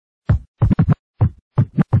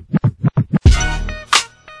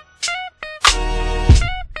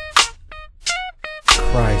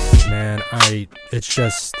Christ, man. It's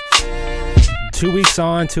just 2 weeks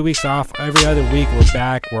on, 2 weeks off. Every other week we're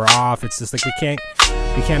back, we're off. It's just like we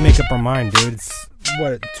can't make up our mind, dude. It's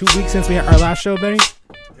what, 2 weeks since we had our last show, Benny?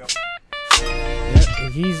 Yep.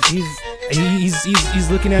 Yeah,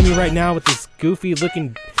 he's looking at me right now with this goofy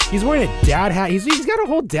looking. He's wearing a dad hat. He's got a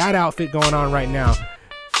whole dad outfit going on right now.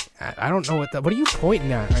 I don't know what are you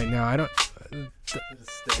pointing at right now? I don't.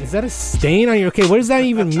 Is that a stain on your? Okay, what does that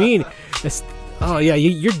even mean? Oh yeah,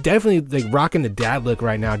 you're definitely like rocking the dad look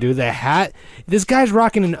right now, dude. The hat. This guy's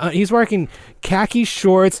rocking he's rocking khaki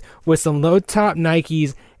shorts with some low top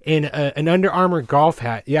Nikes and an Under Armour golf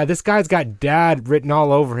hat. Yeah, this guy's got dad written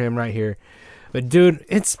all over him right here. But dude,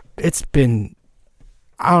 it's been.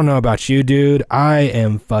 I don't know about you, dude. I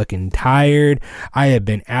am fucking tired. I have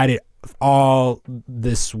been at it all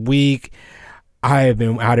this week. I have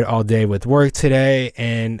been at it all day with work today,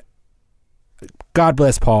 and God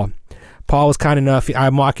bless Paul. Paul was kind enough.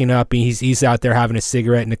 I'm walking up, and he's out there having a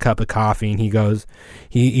cigarette and a cup of coffee, and he goes,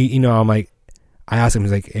 I'm like, I asked him,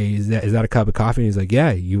 he's like, hey, is that a cup of coffee? And he's like,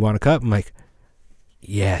 yeah, you want a cup? I'm like,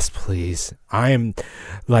 yes, please. I am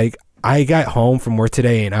like, I got home from work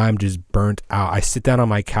today, and I'm just burnt out. I sit down on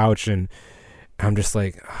my couch, and I'm just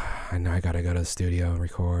like, I know I gotta go to the studio and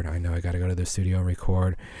record.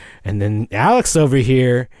 And then Alex over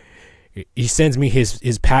here, he sends me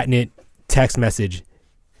his patented text message.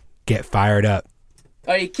 Get fired up.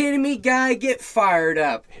 Are you kidding me, guy? Get fired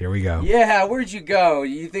up. Here we go. Yeah, where'd you go?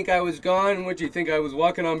 You think I was gone? What, you think I was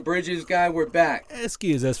walking on bridges, guy? We're back.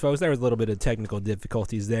 Excuse us, folks. There was a little bit of technical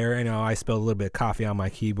difficulties there. I know I spilled a little bit of coffee on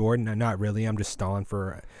my keyboard. No, not really. I'm just stalling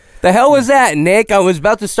for... The hell was that, Nick? I was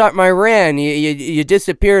about to start my rant. You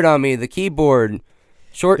disappeared on me. The keyboard.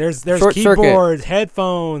 There's short keyboards, circuit.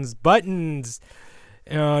 Headphones, buttons...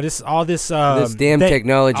 just all this this damn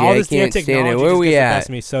technology. I can't stand it. Where are we at?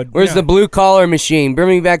 Where's the blue collar machine? Bring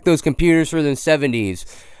me back those computers from the 70s.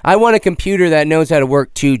 I want a computer that knows how to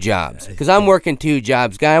work two jobs. Because I'm working two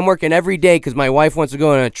jobs, guy. I'm working every day because my wife wants to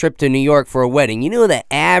go on a trip to New York for a wedding. You know the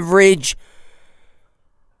average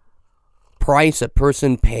price a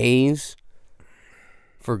person pays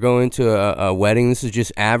for going to a wedding? This is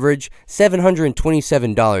just average.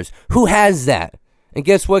 $727. Who has that? And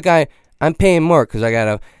guess what, guy? I'm paying more because I got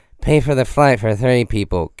to pay for the flight for 30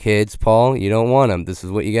 people. Kids, Paul, you don't want them. This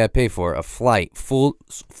is what you got to pay for. A flight. Full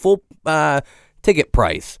ticket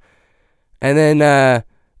price. And then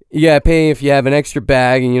you got to pay if you have an extra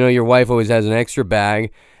bag. And, your wife always has an extra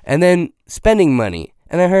bag. And then spending money.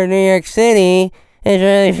 And I heard New York City is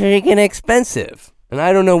really freaking expensive. And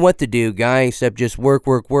I don't know what to do, guy, except just work.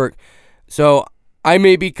 So... I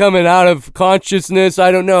may be coming out of consciousness,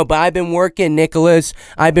 I don't know, but I've been working, Nicholas.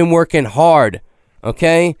 I've been working hard,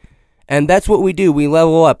 okay? And that's what we do. We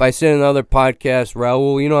level up. I said in another podcast,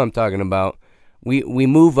 Raul, you know what I'm talking about. We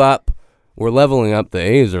move up. We're leveling up. The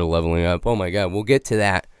A's are leveling up. Oh, my God, we'll get to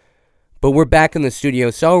that. But we're back in the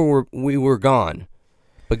studio, so we were gone.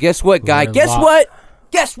 But guess what, guy? Guess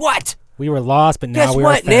what? We were lost, but now we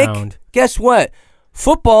were found. Nick? Guess what?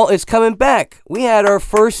 Football is coming back. We had our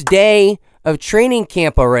first day of training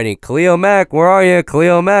camp already. Khalil Mack, where are you?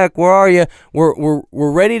 Khalil Mack, where are you? We're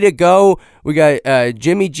ready to go. We got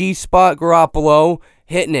Jimmy G Spot Garoppolo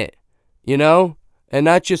hitting it, and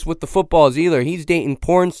not just with the footballs either. He's dating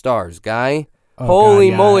porn stars, guy. Oh, Holy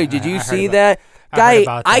God, yeah, moly! Did you see that? Guy,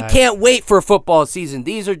 I can't wait for football season.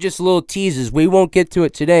 These are just little teases. We won't get to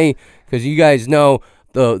it today because you guys know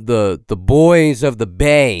the boys of the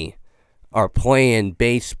Bay are playing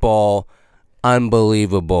baseball.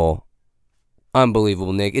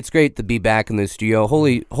 Unbelievable, Nick. It's great to be back in the studio.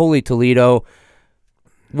 Holy Toledo.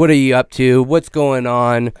 What are you up to? What's going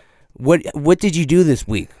on? What did you do this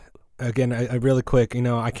week? Again, I really quick,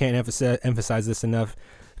 I can't emphasize this enough.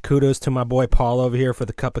 Kudos to my boy Paul over here for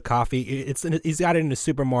the cup of coffee. He's got it in the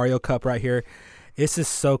Super Mario cup right here. It's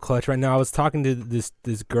just so clutch right now. I was talking to this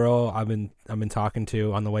girl I've been talking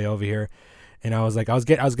to on the way over here, and I was like, I was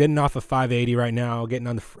getting off of 580 right now,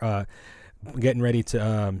 getting ready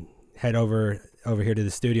to head over here to the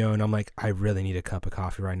studio, and I'm like, I really need a cup of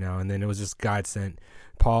coffee right now. And then it was just God sent.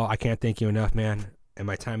 Paul, I can't thank you enough, man. In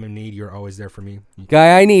my time of need, you're always there for me.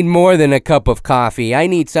 Guy, I need more than a cup of coffee. I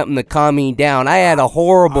need something to calm me down. I had a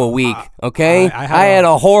horrible week, okay? I had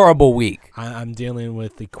a horrible week. I'm dealing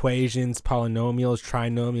with equations, polynomials,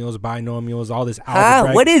 trinomials, binomials, all this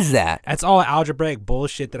algebra. What is that? That's all algebraic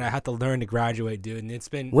bullshit that I had to learn to graduate, dude. And it's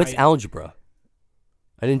been... What's algebra?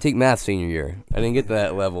 I didn't take math senior year. I didn't get to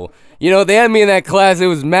that level. They had me in that class. It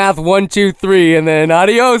was math 1, 2, 3, and then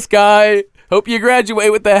adios, guy. Hope you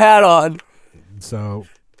graduate with the hat on. So,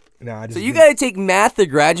 No, So you got to take math to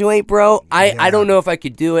graduate, bro? I don't know if I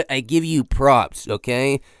could do it. I give you props,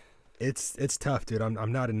 okay? It's tough, dude.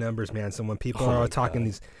 I'm not a numbers man. So when people are talking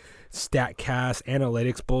these StatCast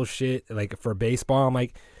analytics bullshit like for baseball, I'm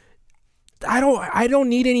like, I don't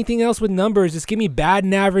need anything else with numbers. Just give me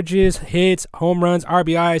batting averages, hits, home runs,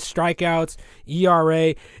 RBIs, strikeouts,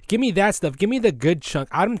 ERA. Give me that stuff. Give me the good chunk.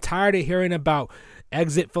 I'm tired of hearing about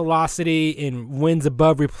exit velocity and wins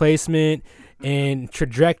above replacement and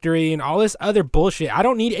trajectory and all this other bullshit. I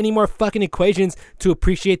don't need any more fucking equations to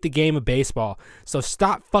appreciate the game of baseball. So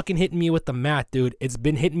stop fucking hitting me with the math, dude. It's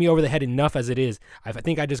been hitting me over the head enough as it is. I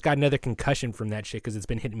think I just got another concussion from that shit because it's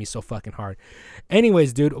been hitting me so fucking hard.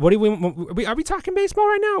 Anyways, dude, what do we are we talking baseball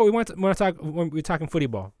right now, or we want to talk? We're talking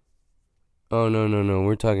football. Oh no,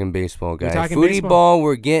 we're talking baseball, guys. Football,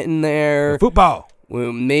 we're getting there. Football.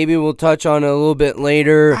 Maybe we'll touch on it a little bit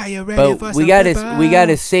later. Are you ready for we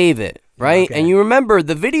gotta save it, right? Okay. And you remember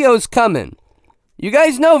the video's coming. You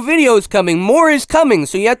guys know video's coming. More is coming,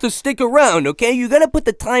 so you have to stick around, okay? You gotta put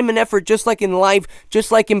the time and effort, just like in life,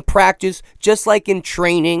 just like in practice, just like in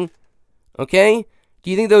training, okay?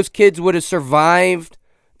 Do you think those kids would have survived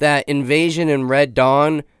that invasion in Red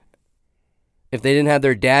Dawn if they didn't have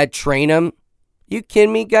their dad train them? You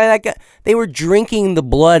kidding me, guy? They were drinking the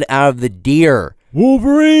blood out of the deer.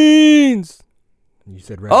 Wolverines. You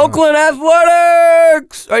said Red Oakland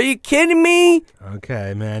Athletics. Are you kidding me?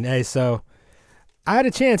 Okay, man. Hey, so I had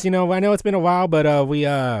a chance. I know it's been a while, but I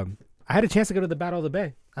had a chance to go to the Battle of the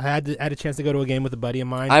Bay. I had a chance to go to a game with a buddy of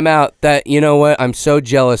mine. I'm out. You know what? I'm so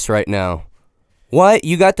jealous right now. What?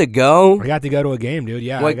 You got to go? I got to go to a game, dude.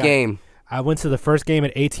 Yeah. What game? I went to the first game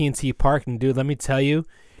at AT&T Park, and dude, let me tell you,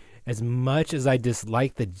 as much as I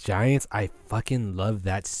dislike the Giants, I fucking love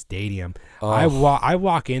that stadium. Oh. I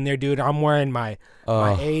walk in there, dude. I'm wearing my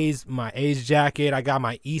A's jacket. I got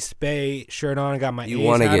my East Bay shirt on. I got my. You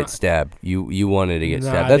want to get stabbed? You wanted to get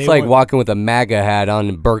stabbed? That's like walking with a MAGA hat on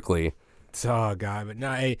in Berkeley. Oh god, but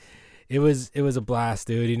no, it was a blast,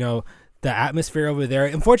 dude. The atmosphere over there.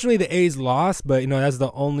 Unfortunately, the A's lost, but that's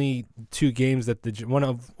the only two games that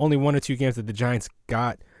only one or two games that the Giants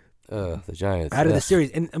got. The Giants out of the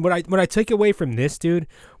series. And what I take away from this, dude,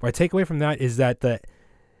 what I take away from that is that the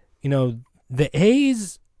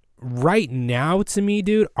A's right now to me,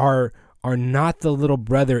 dude, are not the little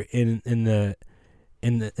brother in the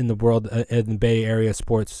world in the Bay Area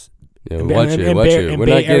sports. Yeah, watch it. We're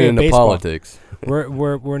not getting into baseball. politics.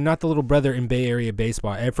 We're not the little brother in Bay Area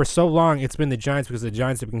baseball. And for so long, it's been the Giants because the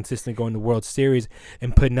Giants have been consistently going to World Series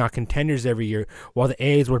and putting out contenders every year, while the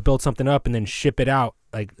A's would build something up and then ship it out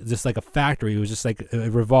just like a factory. It was just like a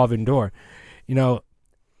revolving door.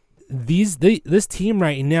 This team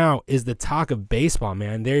right now is the talk of baseball,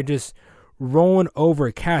 man. They're just rolling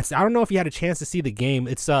over cats. I don't know if you had a chance to see the game.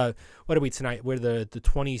 It's what are we tonight? We're the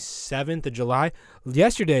 27th of July.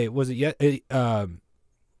 Yesterday was it?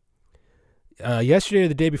 Yesterday or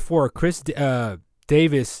the day before, Chris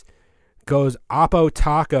Davis goes Oppo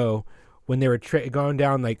Taco when they were going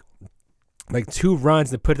down like 2 runs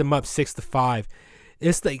to put them up 6-5.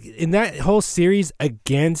 It's like in that whole series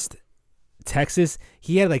against Texas,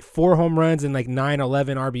 he had like 4 home runs and like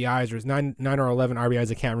 9-11 RBIs, or 9 or 11 RBIs.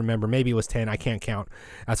 I can't remember. Maybe it was 10. I can't count.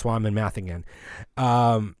 That's why I'm in math again.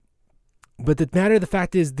 But the matter of the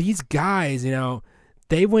fact is, these guys,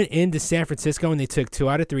 they went into San Francisco and they took 2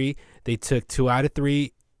 out of 3. They took 2 out of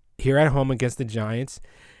 3 here at home against the Giants,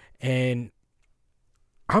 and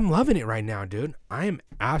I'm loving it right now, dude. I am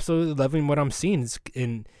absolutely loving what I'm seeing.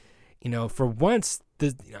 And for once,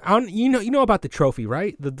 you know about the trophy,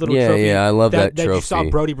 right? The little trophy. Yeah, I love that that trophy. You saw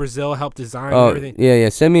Brody Brazil help design and everything. Yeah.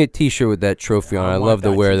 Send me a T-shirt with that trophy on. I love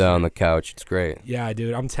to wear that on the couch. It's great. Yeah,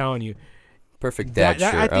 dude. I'm telling you. Perfect dad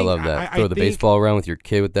shirt. I love that. Throw the baseball around with your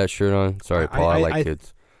kid with that shirt on. Sorry, Paul. I like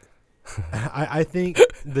kids. I think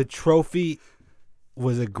the trophy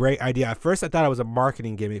was a great idea. At first, I thought it was a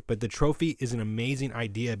marketing gimmick, but the trophy is an amazing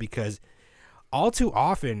idea because all too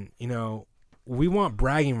often, we want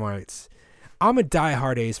bragging rights. I'm a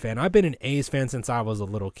diehard A's fan. I've been an A's fan since I was a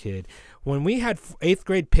little kid. When we had 8th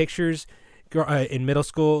grade pictures in middle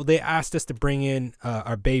school, they asked us to bring in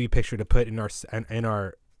our baby picture to put in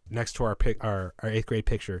our next to our 8th grade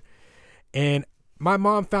picture, and my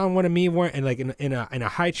mom found one of me wearing in a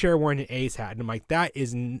high chair wearing an A's hat, and I'm like, that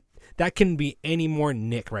couldn't be any more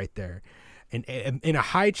Nick right there, and in a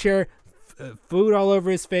high chair, food all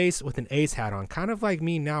over his face with an A's hat on, kind of like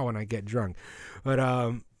me now when I get drunk, but I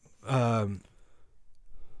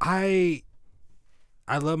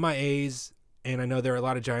love my A's, and I know there are a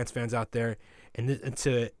lot of Giants fans out there, and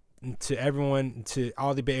to everyone, to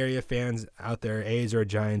all the Bay Area fans out there, A's or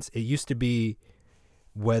Giants, it used to be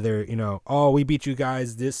whether, we beat you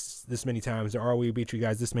guys this many times, or we beat you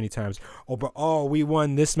guys this many times, or we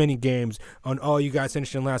won this many games, and you guys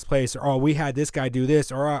finished in last place, or we had this guy do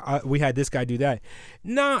this, or we had this guy do that.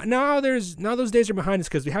 Now those days are behind us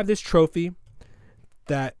because we have this trophy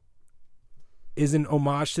that is an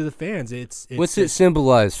homage to the fans. What's it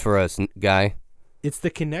symbolize for us, guy? It's the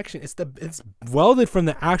connection. It's welded from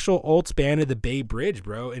the actual old span of the Bay Bridge,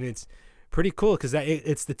 bro, and it's pretty cool because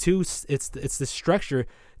it's the structure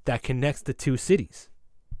that connects the two cities.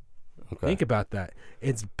 Okay. Think about that.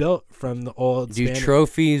 It's built from the old. Do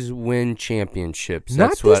trophies win championships?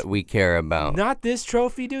 That's what we care about. Not this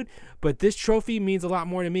trophy, dude. But this trophy means a lot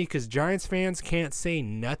more to me because Giants fans can't say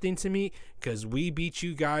nothing to me because we beat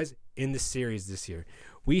you guys in the series this year.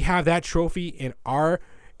 We have that trophy in our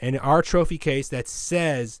trophy case that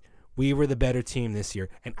says we were the better team this year.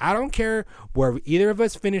 And I don't care where either of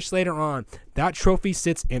us finish later on. That trophy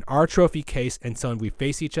sits in our trophy case until we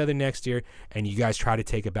face each other next year and you guys try to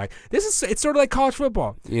take it back. It's sort of like college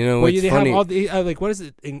football. You know, where they funny. Have all the what is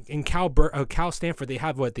it in Cal Stanford? They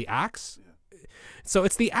have what, the axe? Yeah. So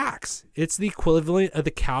it's the axe. It's the equivalent of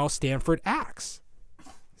the Cal Stanford axe.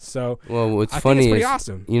 So what's I funny think it's pretty is,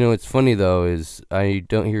 awesome. What's funny though is I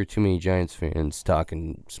don't hear too many Giants fans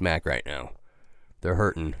talking smack right now. They're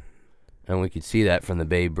hurting. And we could see that from the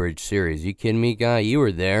Bay Bridge series. You kidding me, guy? You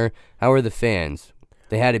were there. How were the fans?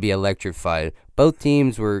 They had to be electrified. Both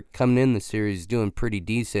teams were coming in the series doing pretty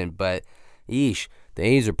decent, but the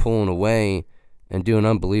A's are pulling away and doing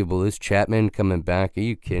unbelievable. This Chapman coming back. Are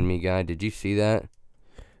you kidding me, guy? Did you see that?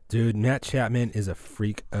 Dude, Matt Chapman is a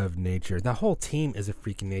freak of nature. The whole team is a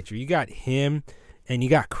freak of nature. You got him and you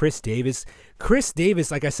got Chris Davis. Chris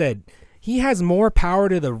Davis, like I said, he has more power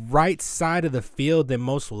to the right side of the field than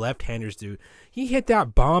most left-handers do. He hit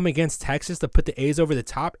that bomb against Texas to put the A's over the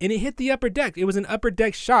top, and it hit the upper deck. It was an upper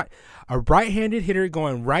deck shot. A right-handed hitter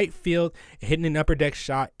going right field and hitting an upper deck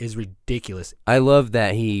shot is ridiculous. I love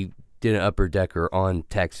that he did an upper decker on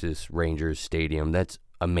Texas Rangers Stadium. That's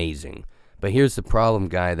amazing. But here's the problem,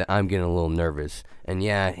 guy, that I'm getting a little nervous. And,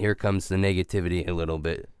 here comes the negativity a little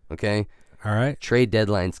bit, okay? All right. Trade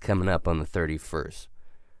deadline's coming up on the 31st.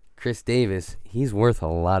 Chris Davis, he's worth a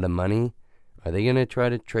lot of money. Are they going to try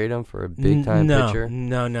to trade him for a big-time pitcher?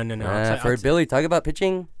 No. Billy, talk about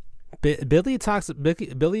pitching.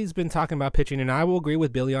 Billy's been talking about pitching, and I will agree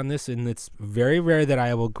with Billy on this, and it's very rare that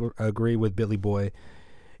I will agree with Billy Boy.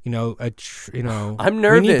 I'm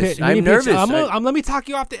nervous. I'm nervous. Let me talk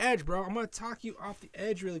you off the edge, bro. I'm going to talk you off the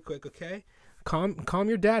edge really quick, okay? Calm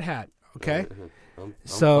your dad hat, okay? I'm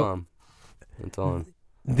calm. It's on.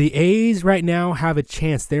 The A's right now have a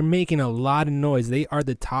chance. They're making a lot of noise. They are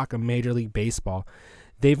the talk of Major League Baseball.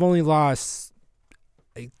 They've only lost,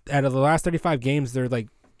 out of the last 35 games, they're like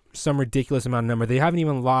some ridiculous amount of number. They haven't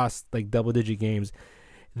even lost like double-digit games.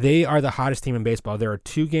 They are the hottest team in baseball. There are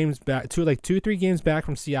 3 games back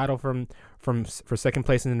from Seattle for second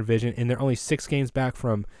place in the division, and they're only 6 games back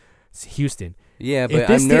from Houston. Yeah, but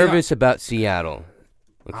I'm nervous about Seattle.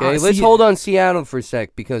 Okay, let's hold on Seattle for a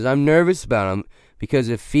sec because I'm nervous about them. Because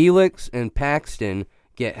if Felix and Paxton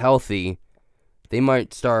get healthy, they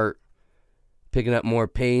might start picking up more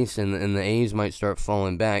pace, and the A's might start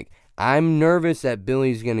falling back. I'm nervous that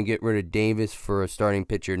Billy's going to get rid of Davis for a starting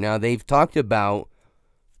pitcher. Now, they've talked about,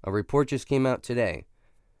 a report just came out today,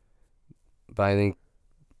 by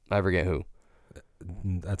I forget who.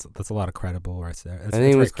 That's a lot of credible right there. I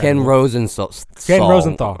think it was Ken Rosenthal. Ken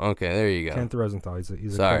Rosenthal. Okay, there you go. Ken Rosenthal. He's a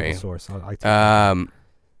Sorry. credible source.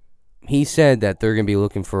 He said that they're going to be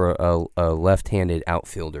looking for a left-handed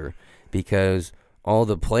outfielder because all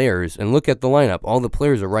the players, and look at the lineup, all the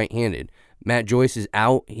players are right-handed. Matt Joyce is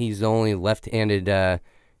out. He's the only left-handed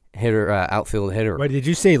outfield hitter. Wait, did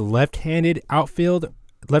you say left-handed outfielder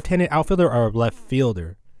or left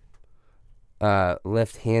fielder?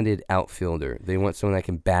 Left-handed outfielder. They want someone that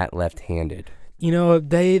can bat left-handed.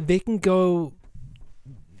 They can go.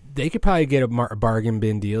 They could probably get a bargain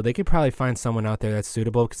bin deal. They could probably find someone out there that's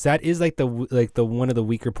suitable because that is like the one of the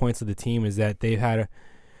weaker points of the team is that they've had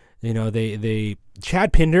they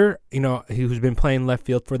Chad Pinder, who's been playing left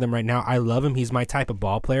field for them right now. I love him. He's my type of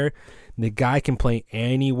ball player. The guy can play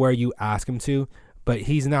anywhere you ask him to, but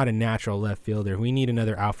he's not a natural left fielder. We need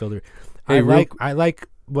another outfielder. I like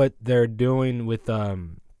what they're doing with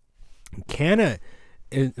Canna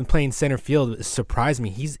playing center field. It surprised me.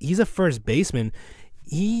 He's a first baseman.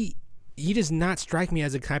 He does not strike me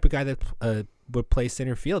as the type of guy that would play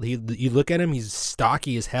center field. You look at him, he's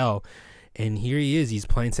stocky as hell, and here he is. He's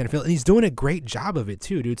playing center field, and he's doing a great job of it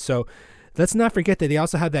too, dude. So let's not forget that they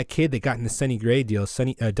also have that kid that got in the Sonny Gray deal,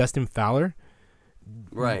 Dustin Fowler.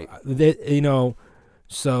 Right.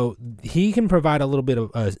 So he can provide a little bit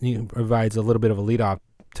of he provides a little bit of a leadoff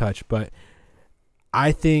touch, but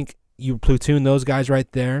I think you platoon those guys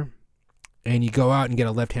right there, and you go out and get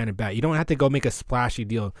a left-handed bat. You don't have to go make a splashy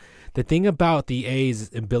deal. The thing about the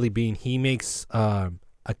A's and Billy Beane, he makes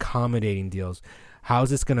accommodating deals. How is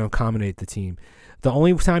this going to accommodate the team? The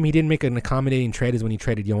only time he didn't make an accommodating trade is when he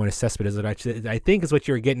traded Yoenis Cespedes. I think is what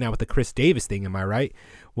you were getting at with the Chris Davis thing. Am I right?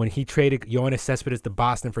 When he traded Yoenis Cespedes to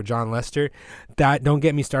Boston for John Lester, that don't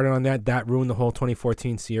get me started on that. That ruined the whole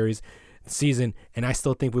 2014 season, and I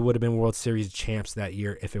still think we would have been World Series champs that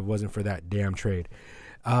year if it wasn't for that damn trade.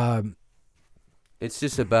 It's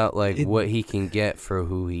just about what he can get for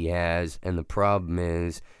who he has, and the problem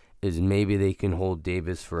is maybe they can hold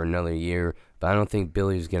Davis for another year, but I don't think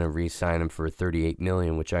Billy's going to re-sign him for $38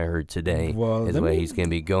 million, which I heard today is what he's going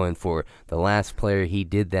to be going for. The last player he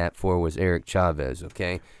did that for was Eric Chavez,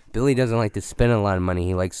 okay? Billy doesn't like to spend a lot of money.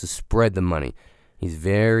 He likes to spread the money. He's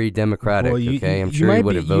very democratic, okay? I'm sure he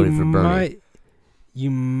would have voted for Bernie.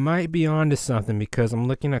 You might be onto something because I'm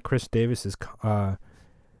looking at Chris Davis's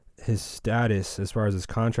his status as far as his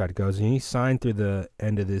contract goes, and he signed through the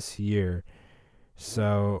end of this year.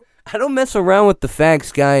 So I don't mess around with the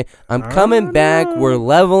facts, guy. I'm coming back. We're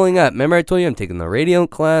leveling up. Remember I told you I'm taking the radio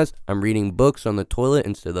class. I'm reading books on the toilet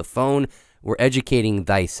instead of the phone. We're educating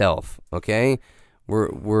thyself, okay?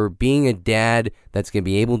 We're being a dad that's going to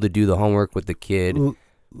be able to do the homework with the kid,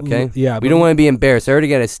 okay? Yeah. We don't want to be embarrassed. I already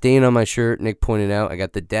got a stain on my shirt, Nick pointed out. I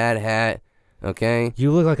got the dad hat, okay?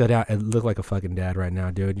 You look like a dad. Look like a fucking dad right now,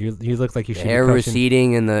 dude. You look like you should hair be coaching.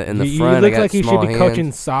 Receding in the front. You look like you should be hands.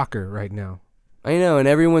 coaching soccer right now. I know, and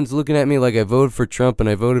everyone's looking at me like I voted for Trump and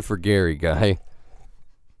I voted for Gary, guy.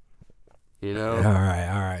 You know? All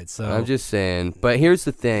right. So I'm just saying. But here's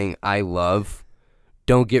the thing I love.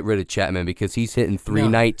 Don't get rid of Chapman because he's hitting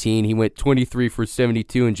 319. He went 23 for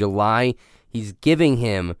 72 in July. He's giving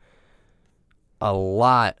him a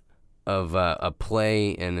lot of a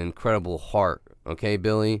play and incredible heart. Okay,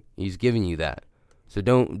 Billy? He's giving you that. So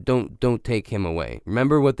don't take him away.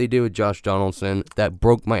 Remember what they did with Josh Donaldson? That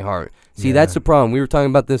broke my heart. See, that's the problem. We were talking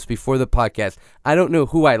about this before the podcast. I don't know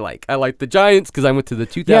who I like. I like the Giants because I went to the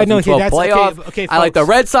 2012 playoff. Okay, I like the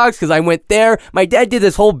Red Sox because I went there. My dad did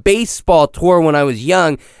this whole baseball tour when I was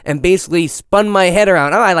young and basically spun my head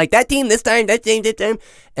around. Oh, I like that team this time, that team, that time.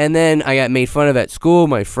 And then I got made fun of at school.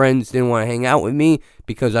 My friends didn't want to hang out with me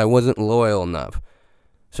because I wasn't loyal enough.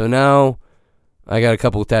 So now I got a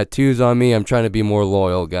couple of tattoos on me. I'm trying to be more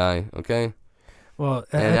loyal, guy. Okay. Well,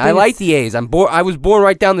 and I like the A's. I was born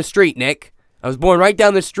right down the street, Nick. I was born right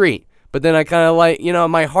down the street. But then I kind of like,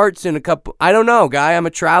 my heart's in a couple. I don't know, guy. I'm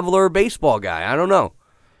a traveler baseball guy. I don't know.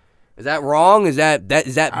 Is that wrong? Is that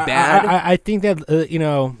bad? I think that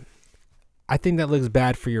I think that looks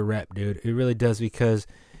bad for your rep, dude. It really does because.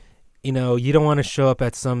 You don't want to show up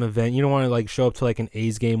at some event. You don't want to show up to an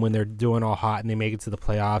A's game when they're doing all hot and they make it to the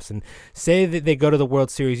playoffs. And say that they go to the World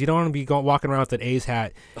Series. You don't want to be walking around with an A's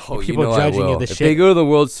hat. Oh, people judging you. If they go to the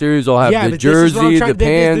World Series, I'll have the jersey, the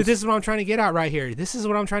pants. This is what I'm trying to get at right here. This is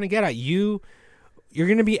what I'm trying to get at. You're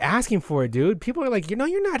going to be asking for it, dude. People are like, you're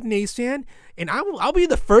not an A's fan. And I'll be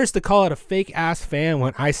the first to call it a fake-ass fan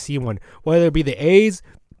when I see one. Whether it be the A's,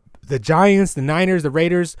 the Giants, the Niners, the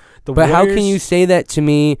Raiders, the Warriors. But how can you say that to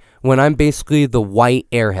me when I'm basically the white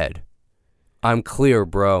airhead? I'm clear,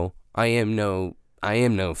 bro. I am no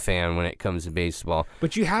fan when it comes to baseball.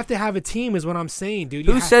 But you have to have a team is what I'm saying, dude.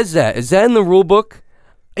 Who says that? Is that in the rule book?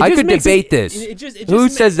 I could debate this. Who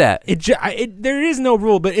says that? There is no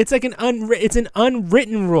rule, but it's an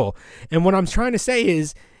unwritten rule. And what I'm trying to say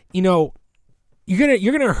is, you're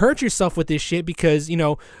gonna hurt yourself with this shit because in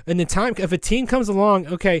the time if a team comes along,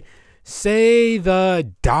 okay, say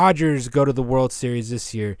the Dodgers go to the World Series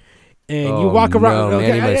this year, and you walk around.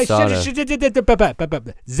 Okay,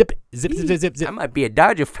 zip. I might be a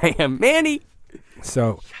Dodger fan, Manny.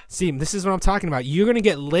 So see, this is what I'm talking about. You're gonna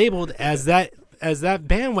get labeled as that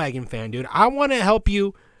bandwagon fan, dude. I want to help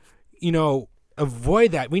you,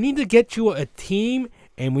 avoid that. We need to get you a team,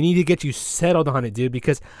 and we need to get you settled on it, dude,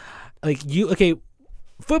 because.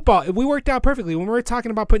 Football, we worked out perfectly. When we were talking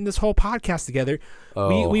about putting this whole podcast together,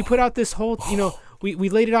 we put out this whole, we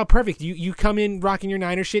laid it out perfect. You come in rocking your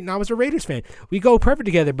Niners shit, and I was a Raiders fan. We go perfect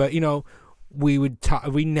together, but,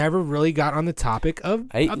 we never really got on the topic of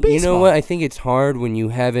baseball. You know what? I think it's hard when you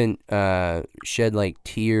haven't shed,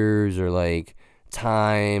 tears or,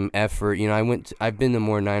 time, effort. I've been to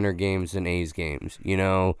more Niner games than A's games,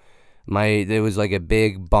 There was a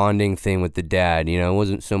big bonding thing with the dad, it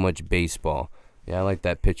wasn't so much baseball. Yeah, I like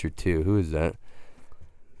that picture too. Who is that?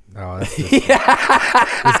 Oh, that's this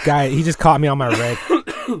guy. He just caught me on my red.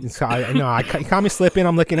 He caught me slipping.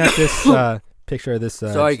 I'm looking at this picture of this.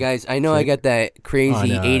 Sorry, guys. I know I got that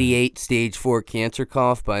crazy on, 88 stage 4 cancer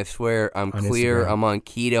cough, but I swear I'm clear. Instagram. I'm on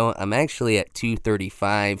keto. I'm actually at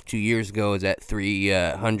 235. 2 years ago, I was at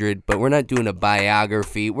 300. But we're not doing a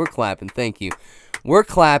biography. We're clapping. Thank you. We're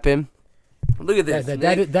clapping. Look at this.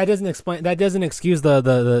 That doesn't explain. That doesn't excuse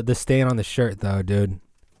the stain on the shirt, though, dude.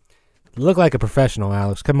 Look like a professional,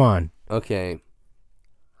 Alex. Come on. Okay.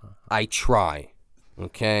 I try.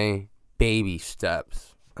 Okay. Baby steps.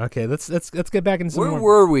 Okay, let's get back into some Where more.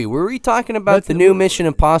 were we? Were we talking about the new Mission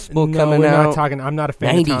Impossible coming we're out? not talking. I'm not a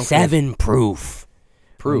fan of Tom Cruise. 97 proof.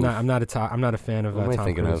 I'm not a fan of What am I Tom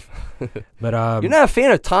thinking Cruise. of? But You're not a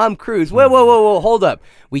fan of Tom Cruise. Whoa, hold up.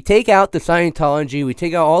 We take out the Scientology. We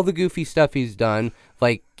take out all the goofy stuff he's done,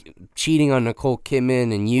 like cheating on Nicole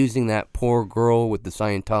Kidman and using that poor girl with the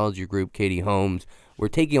Scientology group, Katie Holmes. We're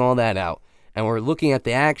taking all that out, and we're looking at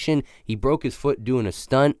the action. He broke his foot doing a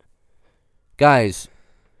stunt. Guys,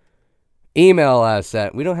 email us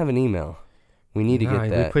that. We don't have an email. We need to get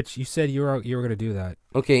that. You said you were going to do that.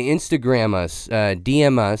 Okay, Instagram us,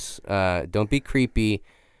 DM us. Don't be creepy.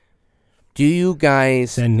 Do you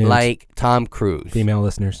guys like Tom Cruise? Female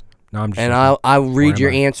listeners. No, I'm just. And I'll read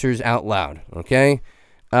your answers out loud. Okay.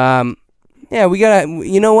 Yeah, we gotta.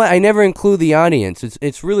 You know what? I never include the audience.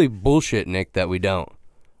 It's really bullshit, Nick, that we don't.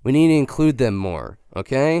 We need to include them more.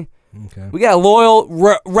 Okay. Okay. We got loyal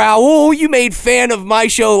Raul. You made fan of my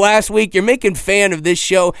show last week. You're making fan of this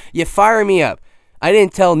show. You fire me up. I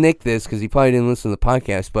didn't tell Nick this because he probably didn't listen to the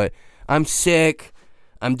podcast, but I'm sick.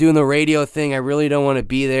 I'm doing the radio thing. I really don't want to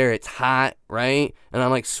be there. It's hot, right? And I'm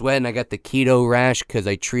like sweating. I got the keto rash because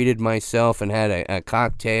I treated myself and had a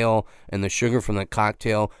cocktail, and the sugar from the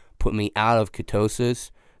cocktail put me out of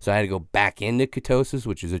ketosis. So I had to go back into ketosis,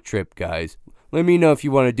 which is a trip, guys. Let me know if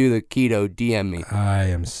you want to do the keto. DM me. I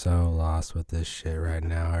am so lost with this shit right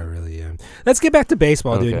now. I really am. Let's get back to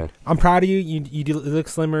baseball, dude. I'm proud of you. You look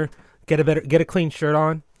slimmer. Get a clean shirt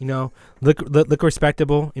on. You know, look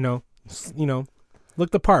respectable. You know,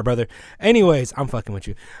 look the part, brother. Anyways, I'm fucking with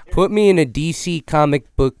you. Put me in a DC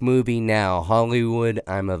comic book movie now. Hollywood,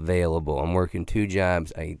 I'm available. I'm working 2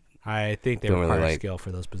 jobs. I think they require skill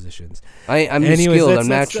for those positions. I'm skilled. I'm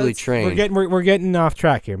naturally trained. We're getting off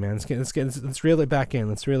track here, man. Let's reel it back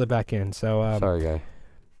in. So sorry, guy.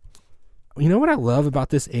 You know what I love about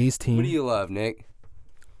this A's team? What do you love, Nick?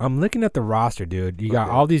 I'm looking at the roster, dude. You got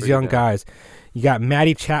all these young guys. You got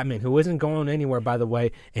Matty Chapman, who isn't going anywhere, by the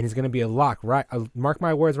way, and he's going to be a lock. Right, mark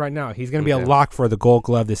my words right now. He's going to be a lock for the Gold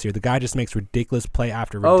Glove this year. The guy just makes ridiculous play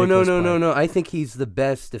after ridiculous play. No. I think he's the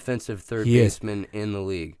best defensive third baseman in the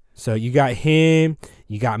league. So you got him.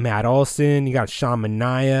 You got Matt Olson. You got Sean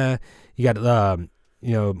Manaea. You got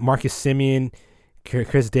Marcus Semien,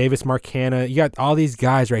 Chris Davis, Mark Hanna. You got all these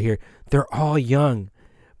guys right here. They're all young,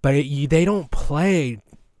 but they don't play.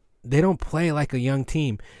 They don't play like a young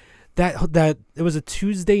team. That it was a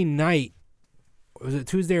Tuesday night. Was it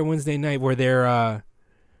Tuesday or Wednesday night where they're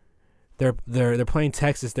playing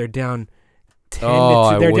Texas? They're down 10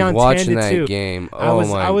 to 2. They're down 10 to 2. That game.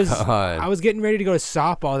 God. I was getting ready to go to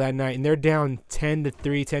softball that night, and they're down 10 to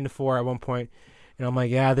 3, 10 to 4 at one point. And I'm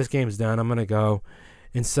like, yeah, this game's done. I'm gonna go.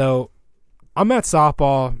 And so I'm at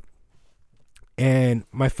softball, and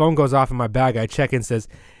my phone goes off in my bag. I check and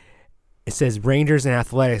it says Rangers and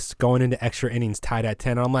Athletics going into extra innings tied at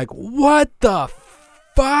 10. And I'm like, what the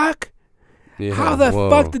fuck? Yeah, how the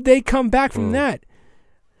fuck did they come back from that?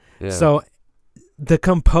 Yeah. So the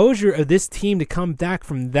composure of this team to come back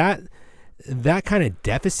from that kind of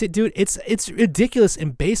deficit, dude, it's ridiculous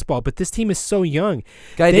in baseball, but this team is so young.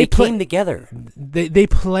 Guy, they came together. They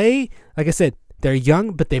play, like I said, they're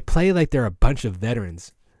young, but they play like they're a bunch of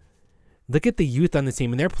veterans. Look at the youth on the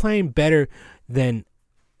team, and they're playing better than,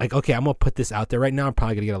 like, okay, I'm going to put this out there right now. I'm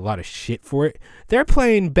probably going to get a lot of shit for it. They're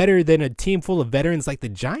playing better than a team full of veterans like the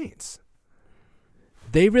Giants.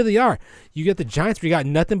 They really are. You got the Giants where you got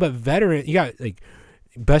nothing but veteran. You got, like,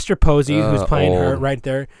 Buster Posey, who's playing hurt right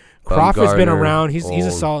there. Crawford's been around. He's a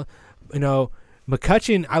solid,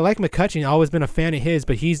 McCutchen. I like McCutchen. I've always been a fan of his,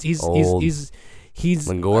 but he's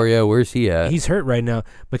Longoria, where's he at? He's hurt right now.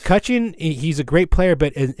 McCutchen, he's a great player,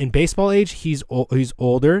 but in baseball age, he's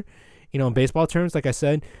older. In baseball terms, like I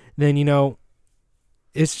said. Then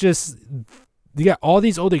it's just you got all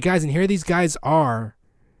these older guys, and here these guys are.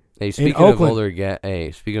 Hey, speaking of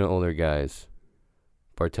older guys,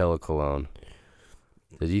 Bartolo Colon.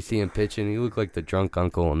 Did you see him pitching? He looked like the drunk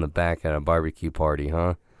uncle in the back at a barbecue party,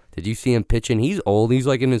 huh? Did you see him pitching? He's old. He's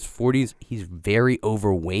like in his 40s. He's very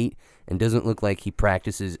overweight and doesn't look like he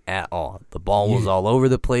practices at all. The ball was all over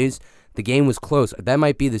the place. The game was close. That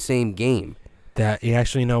might be the same game. That you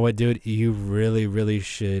actually know what, dude? You really, really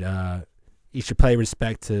should. You should pay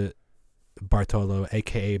respect to Bartolo,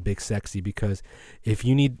 aka Big Sexy, because if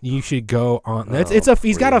you should go on.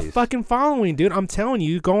 He's got a fucking following, dude. I'm telling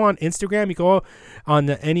you, go on Instagram, you go on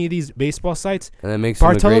any of these baseball sites, and that makes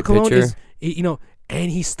Bartolo him a great Colon pitcher. And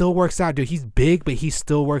he still works out, dude. He's big, but he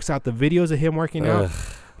still works out. The videos of him working out.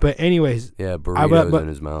 But anyways, yeah, burritos in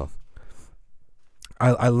his mouth.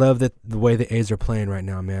 I love that the way the A's are playing right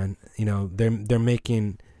now, man. They're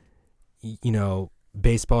making,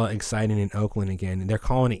 baseball exciting in Oakland again. And they're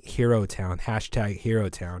calling it Hero Town, #Hero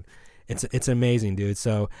Town. It's amazing, dude.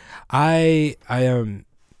 So I'm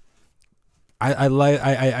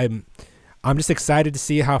just excited to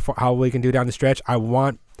see how we can do down the stretch.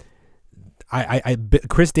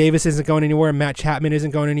 Chris Davis isn't going anywhere. Matt Chapman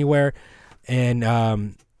isn't going anywhere,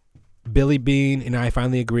 and Billy Bean and I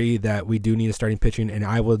finally agree that we do need a starting pitching. And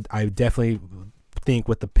I definitely think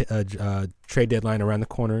with the trade deadline around the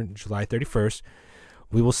corner, July 31st,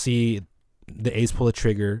 we will see the A's pull a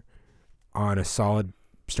trigger on a solid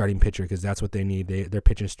starting pitcher, because that's what they need. Their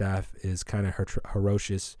pitching staff is kind of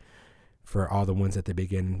ferocious for all the wins that they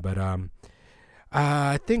begin. But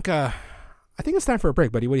I think it's time for a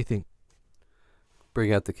break, buddy. What do you think?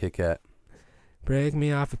 Bring out the Kit Kat. Break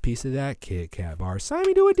me off a piece of that Kit Kat bar. Sign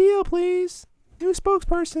me to a deal, please. New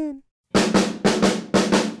spokesperson.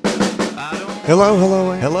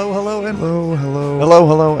 Hello,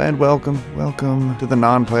 and welcome to the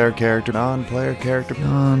non-player character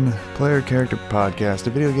podcast, a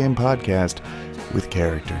video game podcast with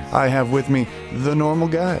character. I have with me the normal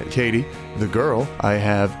guy, Katie, the girl. I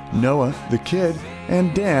have Noah, the kid,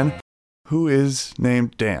 and Dan, who is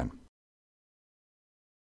named Dan.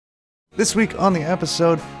 This week on the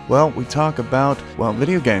episode, we talk about,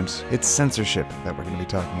 video games. It's censorship that we're going to be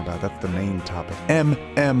talking about. That's the main topic.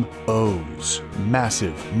 MMOs,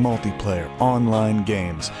 massive multiplayer online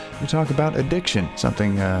games. We talk about addiction,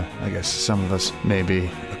 something I guess some of us may be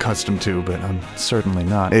accustomed to, but I'm certainly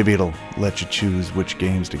not. Maybe it'll let you choose which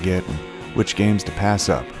games to get and which games to pass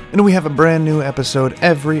up. And we have a brand new episode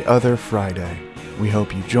every other Friday. We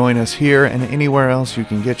hope you join us here and anywhere else you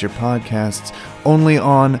can get your podcasts, only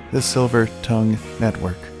on the Silver Tongue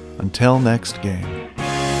Network. Until next game.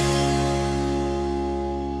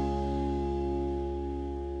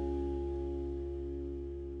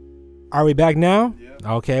 Are we back now?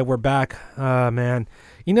 Yeah. Okay, we're back. Man.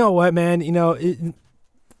 You know what, man?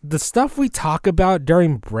 The stuff we talk about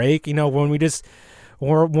during break,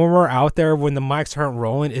 when we're out there, when the mics aren't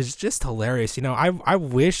rolling, is just hilarious. I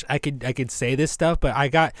wish I could say this stuff, but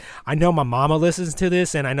I know my mama listens to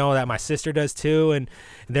this, and I know that my sister does too, and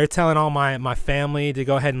they're telling all my family to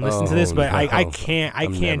go ahead and listen to this, but no. I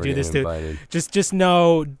can't do this too. Just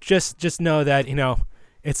know that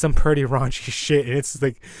it's some pretty raunchy shit, and it's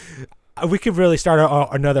like we could really start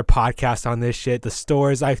another podcast on this shit. The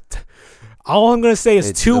stores all I'm gonna say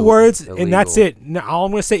is two words, illegal. And that's it. No, all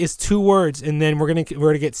I'm gonna say is two words, and then we're gonna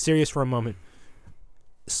get serious for a moment.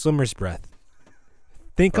 Swimmer's breath.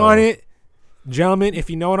 Think on it, gentlemen. If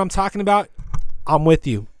you know what I'm talking about, I'm with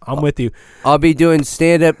you. I'll be doing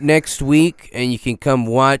stand up next week, and you can come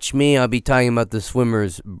watch me. I'll be talking about the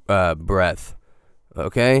swimmer's breath.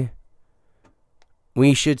 Okay.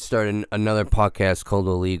 We should start another podcast called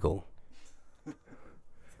Illegal,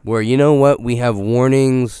 where we have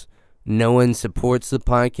warnings. No one supports the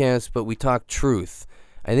podcast, but we talk truth.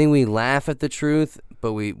 I think we laugh at the truth,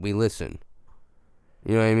 but we listen.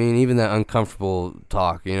 You know what I mean? Even that uncomfortable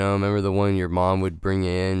talk, Remember the one your mom would bring you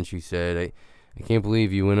in? She said, I can't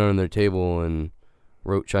believe you went on their table and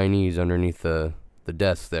wrote Chinese underneath the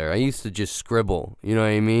desk there. I used to just scribble, you know what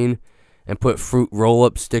I mean? And put fruit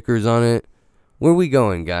roll-up stickers on it. Where we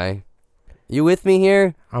going, guy? You with me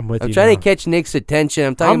here? I'm with you. I'm trying to catch Nick's attention.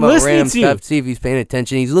 I'm talking about random stuff, see if he's paying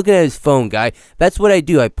attention. He's looking at his phone, guy. That's what I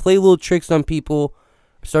do. I play little tricks on people,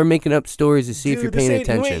 start making up stories to see if you're paying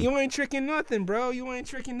attention. You ain't tricking nothing, bro. You ain't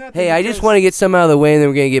tricking nothing. Hey, I just want to get some out of the way, and then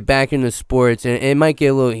we're going to get back into sports, and it might get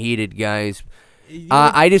a little heated, guys.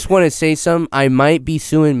 I just want to say something. I might be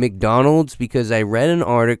suing McDonald's because I read an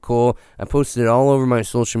article, I posted it all over my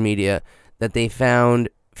social media, that they found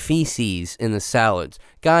feces in the salads.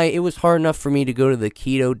 Guy, it was hard enough for me to go to the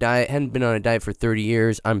keto diet. I hadn't been on a diet for 30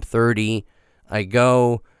 years. I'm 30.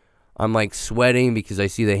 I'm like sweating because I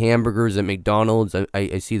see the hamburgers at McDonald's.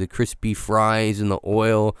 I see the crispy fries and the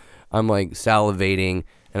oil. I'm like salivating,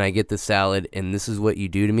 and I get the salad, and this is what you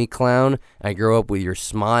do to me, clown. I grow up with your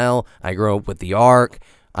smile. I grow up with the arc.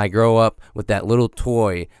 I grow up with that little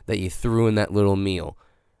toy that you threw in that little meal.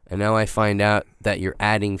 And now I find out that you're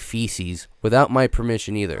adding feces without my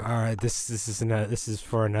permission either. All right, this is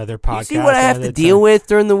for another podcast. You see what I have to deal with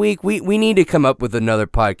during the week? We need to come up with another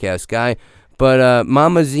podcast, guy. But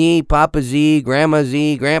Mama Z, Papa Z, Grandma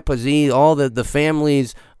Z, Grandpa Z, all the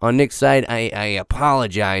families on Nick's side, I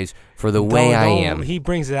apologize for the way I am. He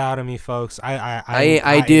brings it out of me, folks.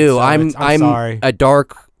 I do. So I'm sorry. a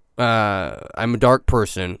dark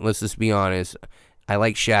person. Let's just be honest. I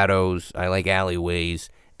like shadows. I like alleyways,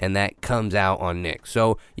 and that comes out on Nick.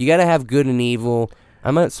 So you got to have good and evil.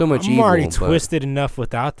 I'm not so much evil. I'm already twisted enough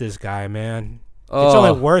without this guy, man. Oh, it's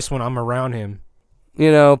only worse when I'm around him.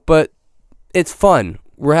 But it's fun.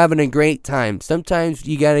 We're having a great time. Sometimes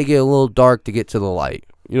you got to get a little dark to get to the light.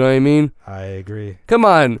 You know what I mean? I agree. Come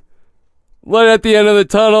on. Light at the end of the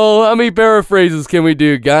tunnel. How many paraphrases can we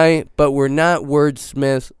do, guy? But we're not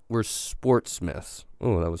wordsmiths. We're sportsmiths.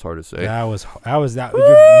 Oh, that was hard to say. That was that.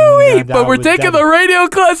 But we're taking the radio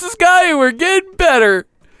classes, guy, and we're getting better.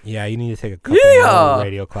 Yeah, you need to take a couple more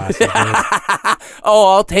radio classes. Dude.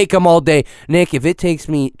 Oh, I'll take them all day. Nick, if it takes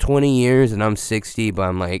me 20 years and I'm 60, but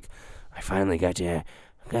I'm like, I finally got that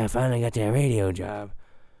radio job.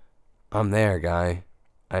 I'm there, guy.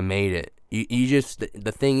 I made it. You just,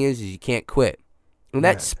 the thing is you can't quit. And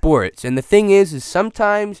that's sports. And the thing is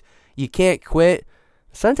sometimes you can't quit.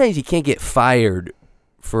 Sometimes you can't get fired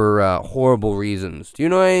for horrible reasons. Do you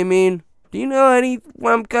know what I mean? Do you know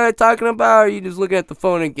what I'm kind of talking about? Or are you just looking at the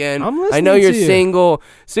phone again? I'm listening. I know you're to you. single.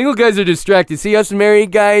 Single guys are distracted. See, us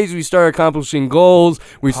married guys, we start accomplishing goals.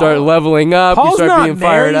 We start leveling up. Paul's we start not being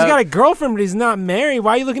married. fired up. He's got a girlfriend, but he's not married.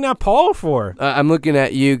 Why are you looking at Paul for? I'm looking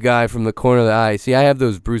at you, guy, from the corner of the eye. See, I have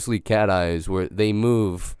those Bruce Lee cat eyes where they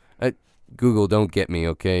move. Google, don't get me,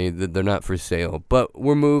 okay? They're not for sale. But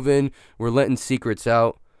we're moving. We're letting secrets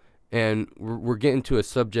out. And we're getting to a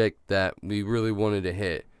subject that we really wanted to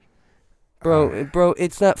hit. Bro,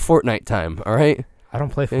 it's not Fortnite time, all right? I don't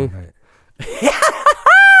play Fortnite.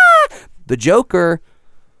 The Joker,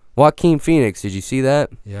 Joaquin Phoenix, did you see that?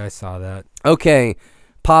 Yeah, I saw that. Okay,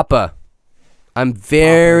 Papa, I'm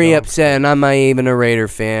very upset, and I'm not even a Raider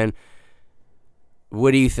fan. What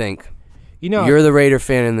do you think? You're the Raider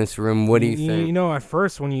fan in this room. What do you think?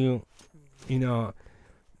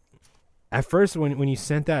 At first when you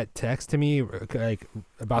sent that text to me, like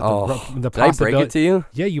about the possibility, did I break it to you?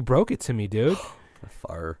 Yeah, you broke it to me, dude.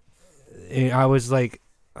 Fire. And I was like,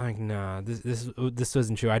 nah, this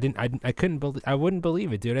wasn't true. I couldn't believe. I wouldn't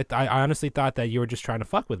believe it, dude. I honestly thought that you were just trying to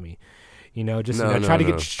fuck with me. Try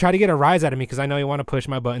to get a rise out of me because I know you want to push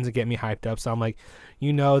my buttons and get me hyped up. So I'm like,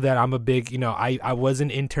 that I'm a big, I was an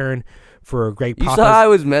intern for Greg Papa. You saw I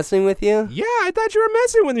was messing with you? Yeah, I thought you were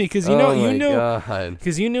messing with me because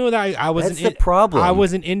you knew that I was. That's the problem. I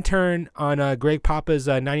was an intern on Greg Papa's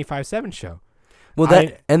 95.7 show. Well,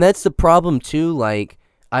 that's the problem too. Like,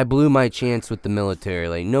 I blew my chance with the military.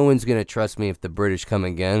 Like, no one's gonna trust me if the British come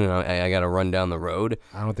again, and I gotta run down the road.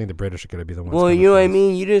 I don't think the British are gonna be the ones. Well, you know what I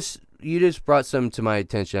mean. You just brought something to my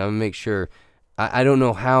attention. I'm gonna make sure. I don't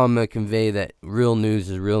know how I'm gonna convey that real news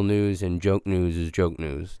is real news and joke news is joke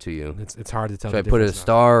news to you. It's hard to tell. So I put a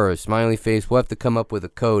star or a smiley face. We'll have to come up with a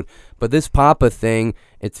code. But this Papa thing,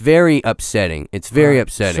 it's very upsetting. It's very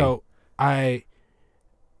upsetting. So I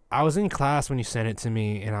was in class when you sent it to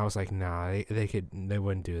me, and I was like, nah, they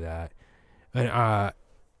wouldn't do that. And I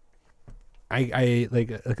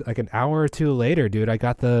like an hour or two later, dude, I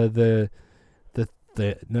got the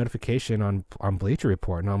notification on Bleacher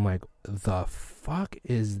Report, and I'm like, the fuck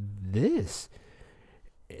is this?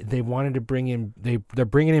 They wanted to bring in they're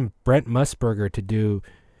bringing in Brent Musburger to do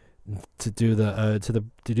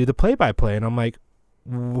the play-by-play, and I'm like,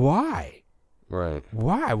 why? Right.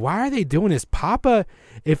 Why are they doing this? Papa,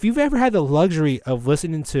 if you've ever had the luxury of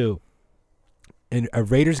listening to a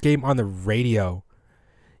Raiders game on the radio,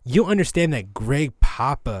 you understand that Greg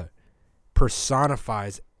Papa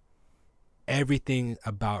personifies everything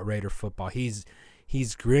about Raider football. He's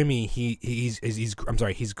grimy. He's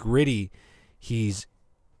gritty. He's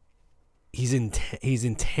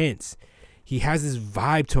intense. He has this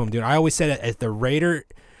vibe to him, dude. I always said that as the Raider,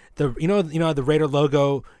 the Raider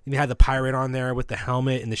logo, you had the pirate on there with the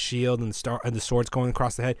helmet and the shield and the star and the swords going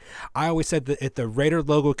across the head. I always said that if the Raider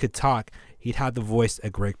logo could talk, he'd have the voice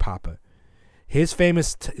of Greg Papa. His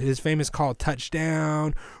famous call,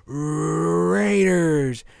 touchdown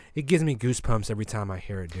Raiders. It gives me goosebumps every time I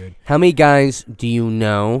hear it, dude. How many guys do you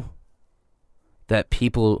know that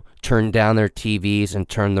people turn down their TVs and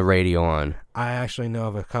turn the radio on? I actually know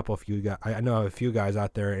of a few guys. I know of a few guys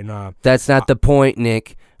out there, and that's not the point,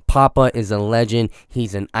 Nick. Papa is a legend.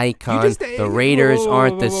 He's an icon. The Raiders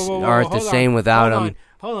aren't the same without him.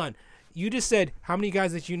 Hold on. You just said how many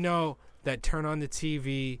guys that you know that turn on the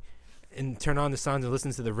TV and turn on the Suns and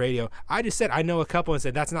listen to the radio. I just said I know a couple and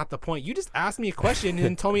said that's not the point. You just asked me a question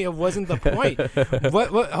and told me it wasn't the point.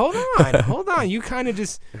 What? Hold on. You kind of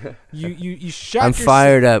just you shut. I'm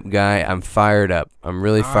fired up, guy. I'm fired up. I'm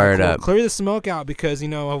really fired up. Clear the smoke out because you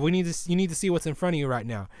need to see what's in front of you right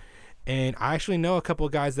now. And I actually know a couple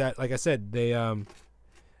of guys that, like I said, they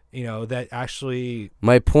that actually.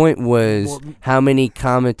 My point was, how many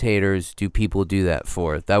commentators do people do that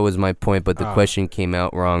for? That was my point, but the question came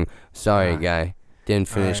out wrong. Sorry, guy. Didn't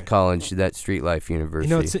finish college at Street Life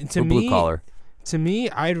University. To blue me, collar. To me,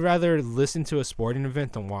 I'd rather listen to a sporting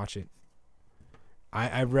event than watch it.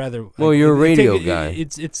 I'd rather. Well, you're a radio guy.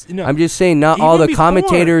 I'm just saying, not all the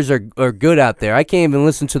commentators are good out there. I can't even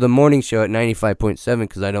listen to the morning show at 95.7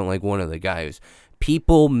 because I don't like one of the guys.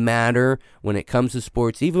 People matter when it comes to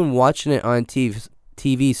sports. Even watching it on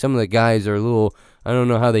TV, some of the guys are a little, I don't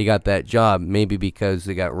know how they got that job. Maybe because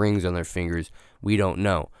they got rings on their fingers. We don't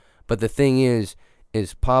know. But the thing is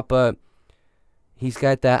Papa, he's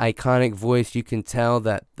got that iconic voice. You can tell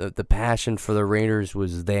that the passion for the Raiders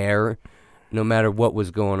was there no matter what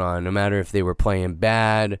was going on, no matter if they were playing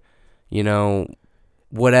bad,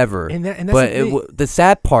 whatever. But the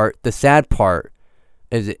sad part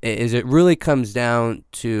is it really comes down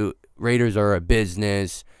to Raiders are a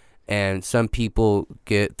business, and some people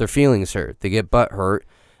get their feelings hurt. They get butt hurt,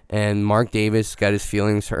 and Mark Davis got his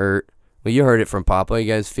feelings hurt. Well, you heard it from Papa. He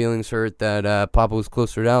got his feelings hurt that Papa was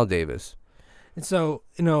closer to Al Davis. And so,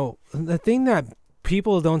 the thing that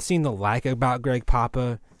people don't seem to like about Greg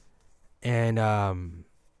Papa, and I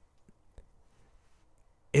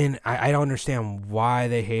don't understand why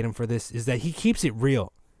they hate him for this, is that he keeps it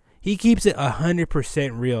real. He keeps it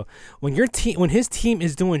 100% real. When his team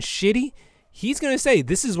is doing shitty, he's gonna say,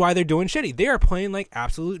 "This is why they're doing shitty. They are playing like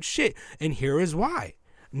absolute shit, and here is why."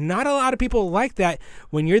 Not a lot of people like that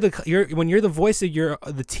when you're the voice of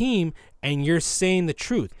the team and you're saying the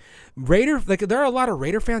truth. There are a lot of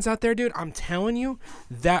Raider fans out there, dude. I'm telling you,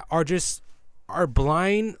 that are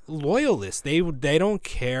blind loyalists. They don't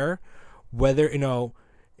care whether who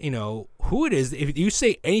it is. If you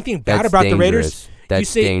say anything bad about the Raiders.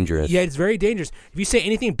 That's dangerous. Yeah, it's very dangerous. If you say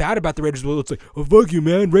anything bad about the Raiders, well, it's like, oh, fuck you,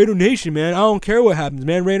 man. Raider Nation, man. I don't care what happens,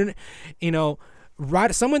 man. Raider,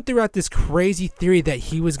 someone threw out this crazy theory that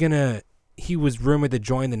he was rumored to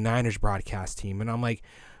join the Niners broadcast team, and I'm like,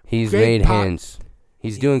 he's made hints.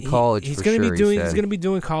 He's doing college. He's going to be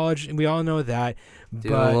doing college, and we all know that.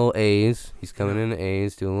 Doing a little A's. He's coming in the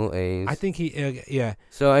A's, doing a little A's. I think yeah.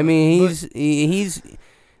 So I mean, he's.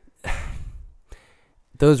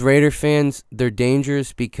 Those Raider fans, they're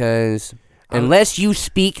dangerous because unless you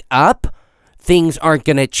speak up, things aren't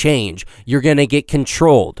going to change. You're going to get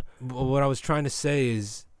controlled. What I was trying to say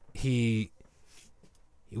is he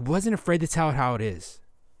wasn't afraid to tell it how it is.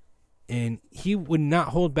 And he would not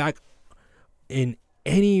hold back in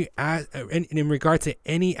regard to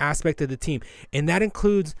any aspect of the team. And that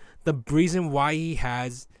includes the reason why he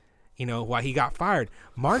has, why he got fired.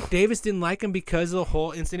 Mark Davis didn't like him because of the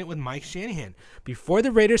whole incident with Mike Shanahan. Before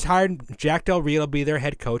the Raiders hired Jack Del Rio to be their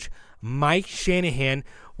head coach, Mike Shanahan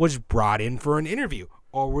was brought in for an interview.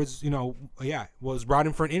 Was brought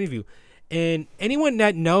in for an interview. And anyone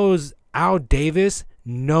that knows Al Davis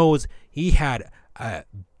knows he had a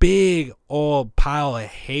big old pile of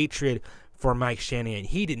hatred for Mike Shanahan.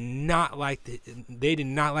 He did not they did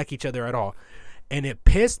not like each other at all. And it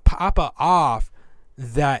pissed Papa off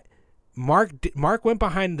that Mark went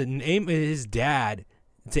behind the name of his dad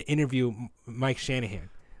to interview Mike Shanahan.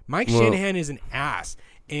 Shanahan is an ass,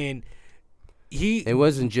 and it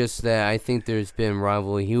wasn't just that. I think there's been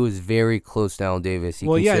rivalry. He was very close to Al Davis. That's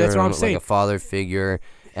what I'm saying. Like a father figure,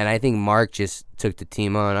 and I think Mark just took the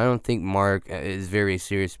team on. I don't think Mark is very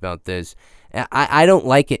serious about this. I don't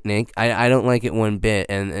like it, Nick. I don't like it one bit,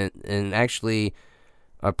 and actually.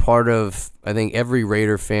 A part of, I think, every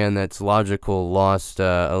Raider fan that's logical lost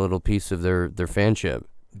a little piece of their fanship.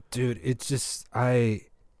 Dude, it's just,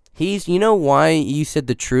 you know why you said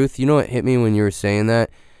the truth? You know what hit me when you were saying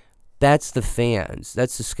that? That's the fans.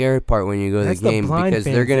 That's the scary part when you go to the game because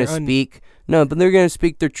they're going to speak. No, but they're going to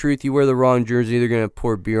speak their truth. You wear the wrong jersey, they're going to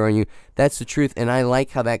pour beer on you. That's the truth, and I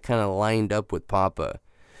like how that kind of lined up with Papa.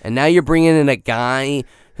 And now you're bringing in a guy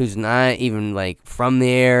who's not even, from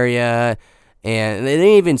the area. And they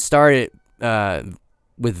didn't even start it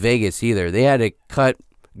with Vegas either. They had to cut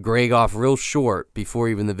Greg off real short before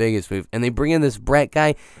even the Vegas move. And they bring in this Brett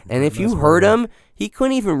guy. And if you heard him, he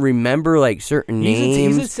couldn't even remember certain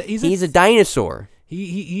names. He's a dinosaur.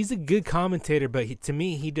 He's a good commentator, but to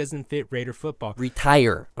me, he doesn't fit Raider football.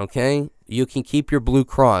 Retire, okay? You can keep your blue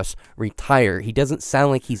cross. Retire. He doesn't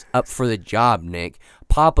sound like he's up for the job, Nick.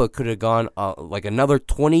 Papa could have gone like another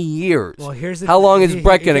 20 years. Well, here's the How long is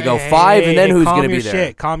Brett going to go? 5, and then who's going to be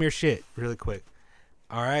there? Calm your shit really quick.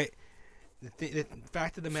 All right? The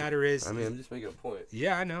fact of the matter is... I mean, I'm just making a point.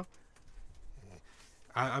 Yeah, I know.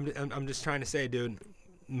 I'm just trying to say, dude,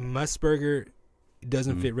 Musburger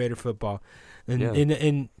doesn't fit Raider football.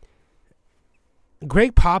 And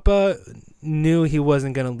Greg Papa knew he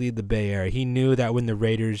wasn't going to lead the Bay Area. He knew that when the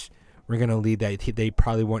Raiders were going to lead, that they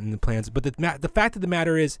probably weren't in the plans. But the fact of the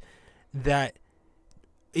matter is that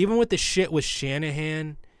even with the shit with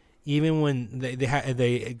Shanahan, even when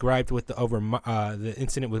they griped with the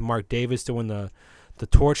incident with Mark Davis to win the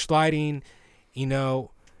torch sliding, you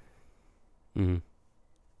know,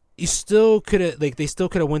 you still could have they still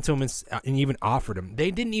could have went to him and even offered him.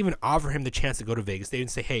 They didn't even offer him the chance to go to Vegas. They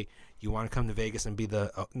didn't say, "Hey, you want to come to Vegas and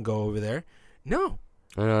go over there?" No.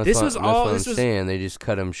 I know, that's what I'm saying. They just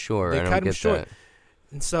cut him short. I don't get that.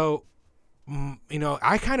 And so, you know,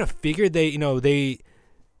 I kind of figured there's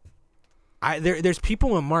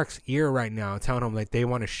people in Mark's ear right now telling him like they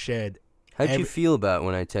want to shed. How'd you feel about it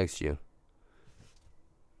when I text you?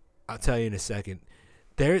 I'll tell you in a second.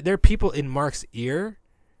 There are people in Mark's ear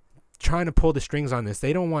trying to pull the strings on this.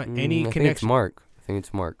 They don't want any connection. I think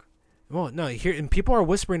it's Mark. Well, no, and people are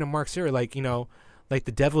whispering in Mark's ear like, you know, like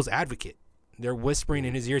the devil's advocate. They're whispering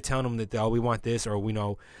in his ear, telling him that, we want this, or we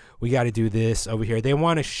know we got to do this over here. They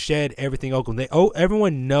want to shed everything Oakland.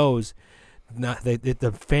 Everyone knows that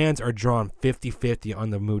the fans are drawn 50-50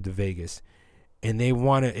 on the move to Vegas, and they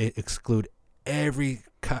want to exclude every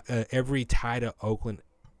tie to Oakland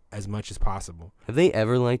as much as possible. Have they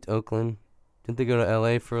ever liked Oakland? Didn't they go to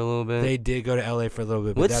L.A. for a little bit? They did go to L.A. for a little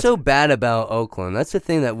bit. But what's so bad about Oakland? That's the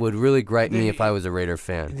thing that would really gripe me if I was a Raider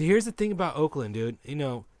fan. Here's the thing about Oakland, dude. You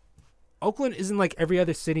know, Oakland isn't like every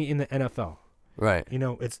other city in the NFL. Right. You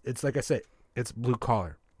know, it's like I said, it's blue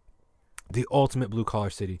collar. The ultimate blue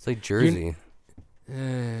collar city. It's like Jersey.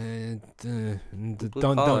 Don't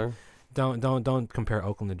compare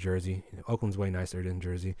Oakland to Jersey. Oakland's way nicer than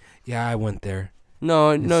Jersey. Yeah, I went there.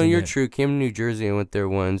 No, you're true. Came to New Jersey and went there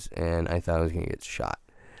once, and I thought I was gonna get shot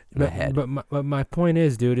in the head. But my point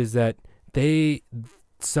is, dude, is that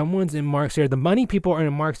someone's in Mark's ear. The money people are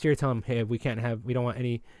in Mark's ear telling him, hey, we don't want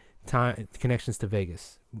any connections to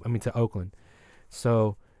to Oakland.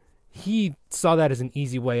 So he saw that as an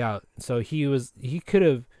easy way out. So he could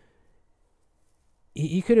have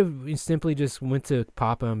simply just went to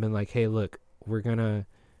Papa and been like, hey, look, we're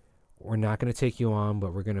not gonna take you on,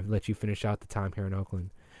 but we're gonna let you finish out the time here in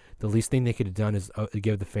Oakland. The least thing they could have done is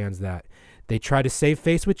give the fans that. They tried to save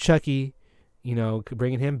face with Chucky, you know,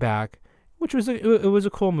 bringing him back, which was it was a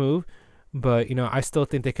cool move, but you know, I still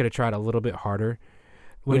think they could have tried a little bit harder.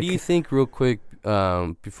 What do you think, real quick,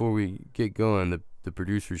 before we get going? The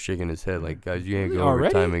producer's shaking his head like, guys, you ain't going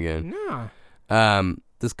overtime again. Nah.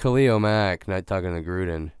 This Khalil Mack not talking to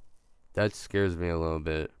Gruden, that scares me a little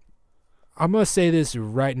bit. I'm gonna say this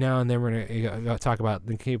right now, and then we're gonna talk about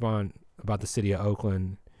the city of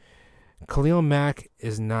Oakland. Khalil Mack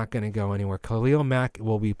is not gonna go anywhere. Khalil Mack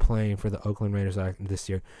will be playing for the Oakland Raiders this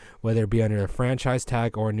year, whether it be under a franchise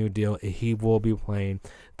tag or a new deal. He will be playing.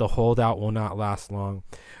 The holdout will not last long.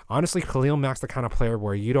 Honestly, Khalil Mack's the kind of player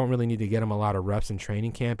where you don't really need to get him a lot of reps in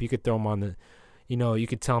training camp. You could throw him on the, you know, you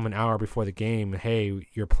could tell him an hour before the game, hey,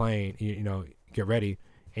 you're playing, you know, get ready,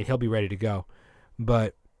 and he'll be ready to go.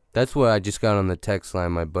 But that's what I just got on the text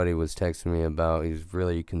line. My buddy was texting me about. He's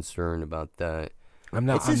really concerned about that.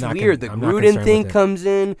 It's just weird. The Gruden thing comes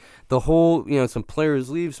in. The whole, you know, some players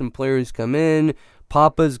leave, some players come in.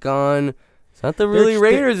 Papa's gone. It's not the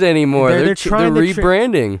Raiders anymore. They're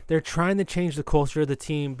rebranding. They're trying to change the culture of the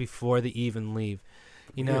team before they even leave.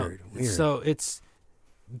 You know, weird. So it's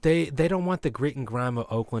they don't want the grit and grime of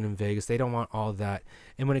Oakland and Vegas. They don't want all that.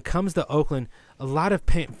 And when it comes to Oakland, a lot of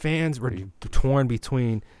fans were torn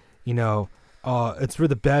between, you know, it's for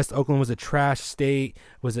the best. Oakland was a trash state,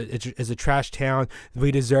 is a trash town.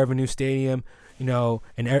 We deserve a new stadium, you know,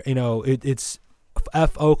 and you know it's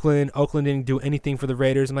F Oakland. Oakland didn't do anything for the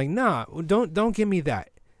Raiders. I'm like, nah, don't give me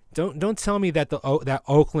that. Don't tell me that that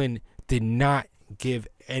Oakland did not give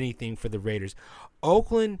anything for the Raiders.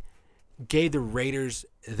 Oakland gave the Raiders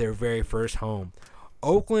their very first home.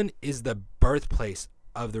 Oakland is the birthplace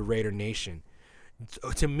of the Raider Nation.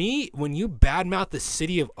 To me, when you badmouth the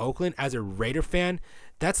city of Oakland as a Raider fan,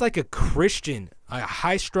 that's like a Christian, a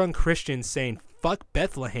high-strung Christian saying "fuck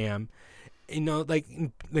Bethlehem," you know, like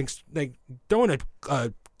throwing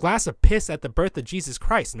a glass of piss at the birth of Jesus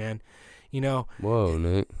Christ, man. You know. Whoa,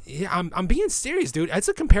 Nick. Yeah, I'm being serious, dude. It's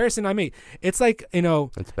a comparison I made. It's like, you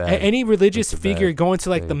know, That's bad. any religious That's a figure bad going to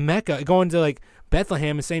like the thing. Mecca, going to like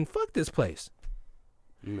Bethlehem and saying, "Fuck this place."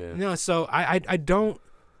 Yeah. No, so I don't.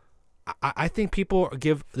 I think people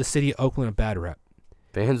give the city of Oakland a bad rep.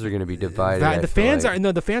 Fans are going to be divided. I The feel fans like.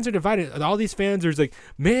 the fans are divided. All these fans are like,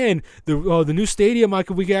 man, the new stadium.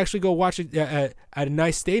 We could actually go watch it at a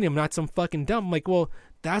nice stadium, not some fucking dump. I'm like, well,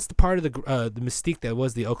 that's the part of the mystique that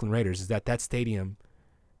was the Oakland Raiders, is that stadium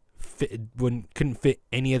couldn't fit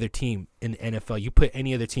any other team in the NFL. You put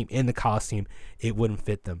any other team in the Coliseum, it wouldn't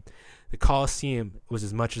fit them. The Coliseum was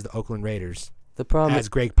as much as the Oakland Raiders The problem as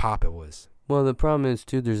Greg Papa was. Well, the problem is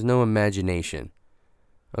too. There's no imagination.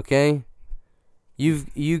 Okay.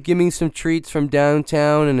 You give me some treats from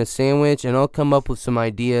downtown and a sandwich, and I'll come up with some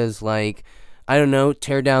ideas like, I don't know,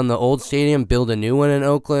 tear down the old stadium, build a new one in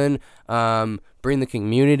Oakland, bring the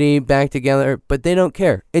community back together. But they don't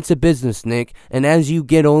care. It's a business, Nick. And as you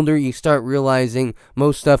get older, you start realizing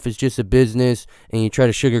most stuff is just a business, and you try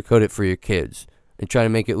to sugarcoat it for your kids and try to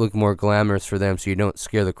make it look more glamorous for them so you don't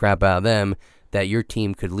scare the crap out of them that your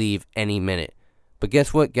team could leave any minute. But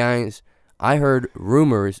guess what, guys? I heard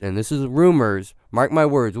rumors, and this is rumors, mark my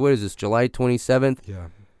words, what is this, July 27th, Yeah.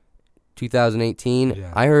 2018?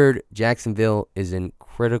 Yeah. I heard Jacksonville is in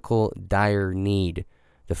critical, dire need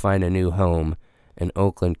to find a new home, and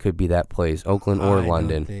Oakland could be that place, Oakland or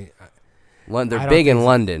London. They're big in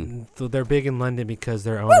London. So they're big in London because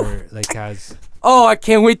their owner has... Oh, I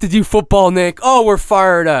can't wait to do football, Nick. Oh, we're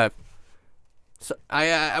fired up. So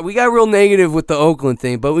we got real negative with the Oakland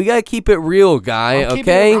thing, but we gotta keep it real, guy.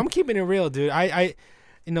 Okay? I'm keeping it real, dude.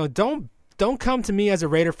 Don't come to me as a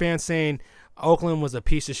Raider fan saying Oakland was a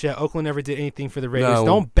piece of shit. Oakland never did anything for the Raiders. No,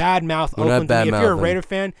 don't badmouth we're not Oakland to me. If you're a badmouthing. Raider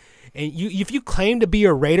fan and if you claim to be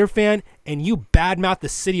a Raider fan and you badmouth the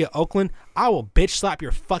city of Oakland, I will bitch slap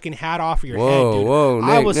your fucking hat off of your head, dude. Whoa, Nick,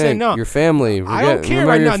 I will say Nick, no. Your family. I don't care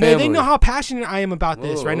right now. They know how passionate I am about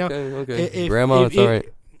this right now. Okay. Grandma, it's all right.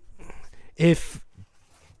 If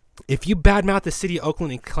you badmouth the city of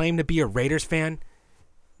Oakland and claim to be a Raiders fan,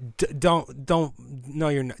 don't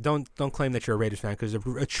claim that you're a Raiders fan, because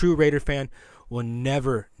a true Raider fan will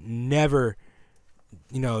never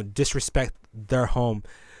disrespect their home.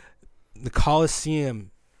 The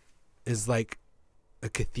Coliseum is like a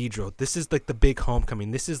cathedral. This is like the big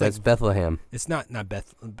homecoming. This is That's like Bethlehem. it's not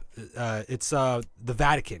Beth. It's the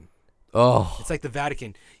Vatican. Oh, It's like the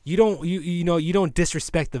Vatican. You don't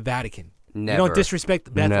disrespect the Vatican. never. You don't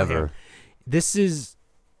disrespect Bethlehem. Never. This is,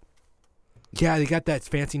 they got that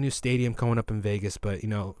fancy new stadium coming up in Vegas, but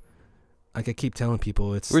like I keep telling people,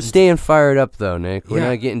 We're staying fired up though, Nick. We're Yeah.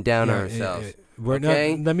 not getting down Yeah, ourselves. We're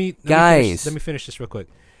Okay? not. Let me Guys. Let me finish this real quick.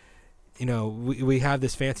 We have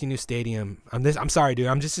this fancy new stadium. I'm sorry,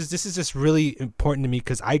 dude. This is just really important to me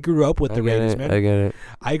because I grew up with the Raiders, man. I get it.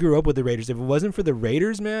 I grew up with the Raiders. If it wasn't for the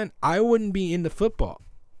Raiders, man, I wouldn't be into football.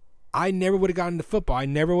 I never would have gotten into football. I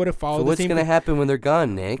never would have followed So the what's team. gonna happen when they're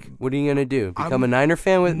gone, Nick? What are you gonna do? Become I'm- a Niner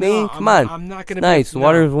fan with No, me? Come on. I'm not gonna. Nice. The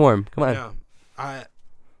water's warm. Come on. No,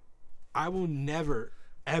 I will never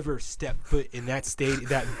ever step foot in that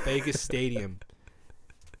that Vegas stadium.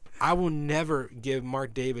 I will never give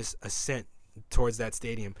Mark Davis a cent towards that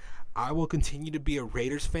stadium. I will continue to be a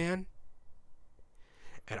Raiders fan,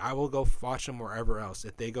 and I will go watch them wherever else.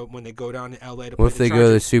 When they go down to LA to play What if the they go to the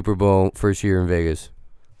Chargers, Super Bowl first year in Vegas?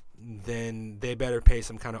 then they better pay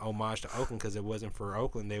some kind of homage to Oakland, because if it wasn't for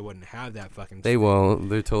Oakland, they wouldn't have that fucking. They won't.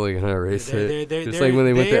 They're totally gonna erase it. They're, Just like when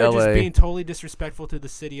they went to are LA. just being totally disrespectful to the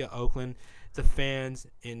city of Oakland, the fans,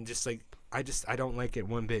 and just like I don't like it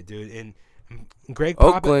one bit, dude. And Greg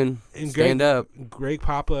Papa, Oakland, and stand up. Greg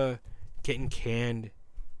Papa getting canned,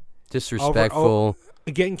 Disrespectful.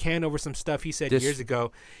 getting canned over some stuff he said Dis- years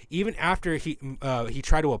ago. Even after he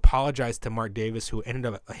tried to apologize to Mark Davis, who ended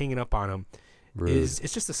up hanging up on him. Rude.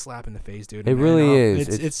 It's just a slap in the face, dude. It Man, really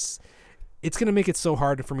is. It's gonna make it so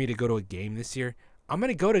hard for me to go to a game this year. I'm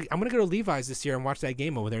gonna go to Levi's this year and watch that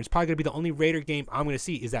game over there. It's probably gonna be the only Raider game I'm gonna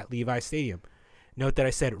see is at Levi's Stadium. Note that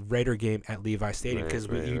I said Raider game at Levi's Stadium, because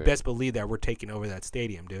you best believe that we're taking over that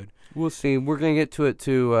stadium, dude. We'll see. We're gonna get to it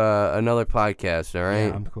to another podcast. All right.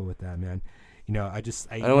 Yeah, I'm cool with that, man. I I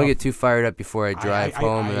don't want to get too fired up before I drive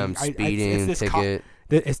home and I'm speeding it's this ticket.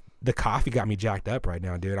 the coffee got me jacked up right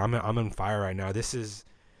now, dude. I'm on fire right now. This is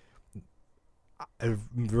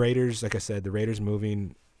Raiders. Like I said, the Raiders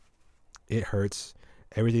moving. It hurts.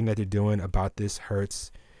 Everything that they're doing about this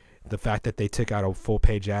hurts. The fact that they took out a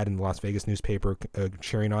full-page ad in the Las Vegas newspaper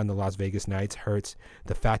cheering on the Las Vegas Knights hurts.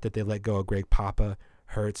 The fact that they let go of Greg Papa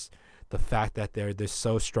hurts. The fact that they're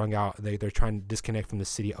so strung out, they're trying to disconnect from the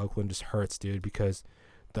city of Oakland just hurts, dude. Because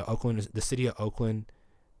the city of Oakland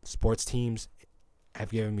sports teams have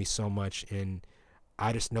given me so much, and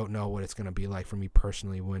I just don't know what it's going to be like for me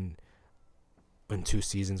personally when in 2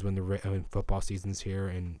 seasons, when football season's here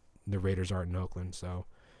and the Raiders aren't in Oakland. So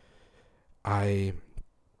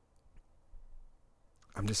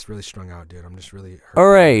I'm just really strung out, dude. I'm just really hurt. All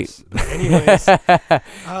right. But anyways,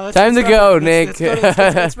 Time to go, Nick.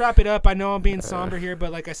 Let's wrap it up. I know I'm being somber here,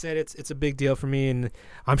 but like I said, it's a big deal for me, and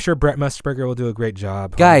I'm sure Brett Musburger will do a great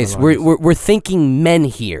job. Guys, we're thinking men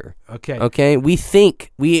here. Okay. Okay, we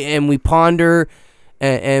think, we ponder,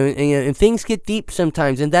 and things get deep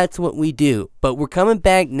sometimes, and that's what we do. But we're coming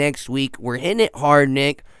back next week. We're hitting it hard,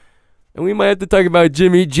 Nick, and we might have to talk about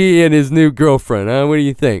Jimmy G and his new girlfriend. Huh? What do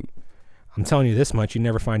you think? I'm telling you this much: you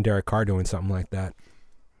never find Derek Carr doing something like that.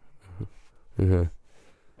 Mm-hmm.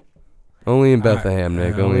 Only in Bethlehem,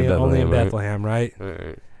 Nick. Only in Bethlehem, right? All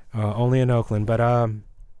right. Only in Oakland, but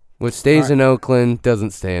what stays in Oakland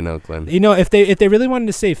doesn't stay in Oakland. You know, if they really wanted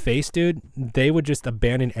to save face, dude, they would just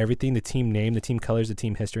abandon everything, the team name, the team colors, the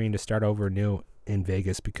team history, and to start over new in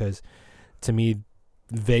Vegas. Because to me,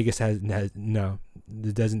 Vegas has no.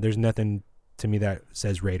 It doesn't. There's nothing to me that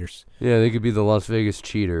says Raiders. Yeah, they could be the Las Vegas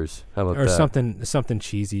Cheaters. How about that? Or something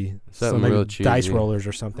cheesy. Something like real cheesy. Dice rollers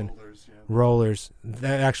or something. Rollers.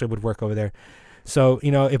 That actually would work over there. So,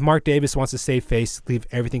 you know, if Mark Davis wants to save face, leave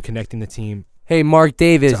everything connecting the team. Hey, Mark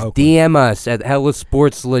Davis, DM us at Hella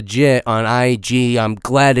Sports Legit on IG. I'm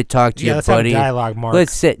glad to talk to you, let's buddy. have dialogue, Mark.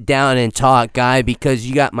 Let's sit down and talk, guy, because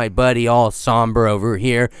you got my buddy all somber over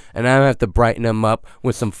here, and I have to brighten him up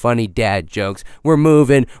with some funny dad jokes. We're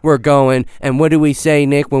moving, we're going, and what do we say,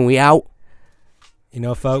 Nick, when we out? You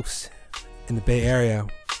know, folks, in the Bay Area,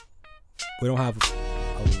 we don't have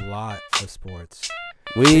a lot of sports.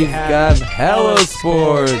 We've got Hella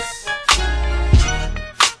Sports.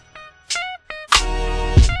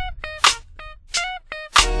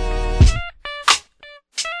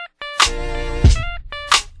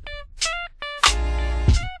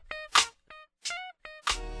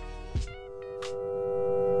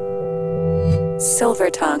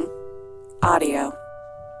 Silver Tongue Audio.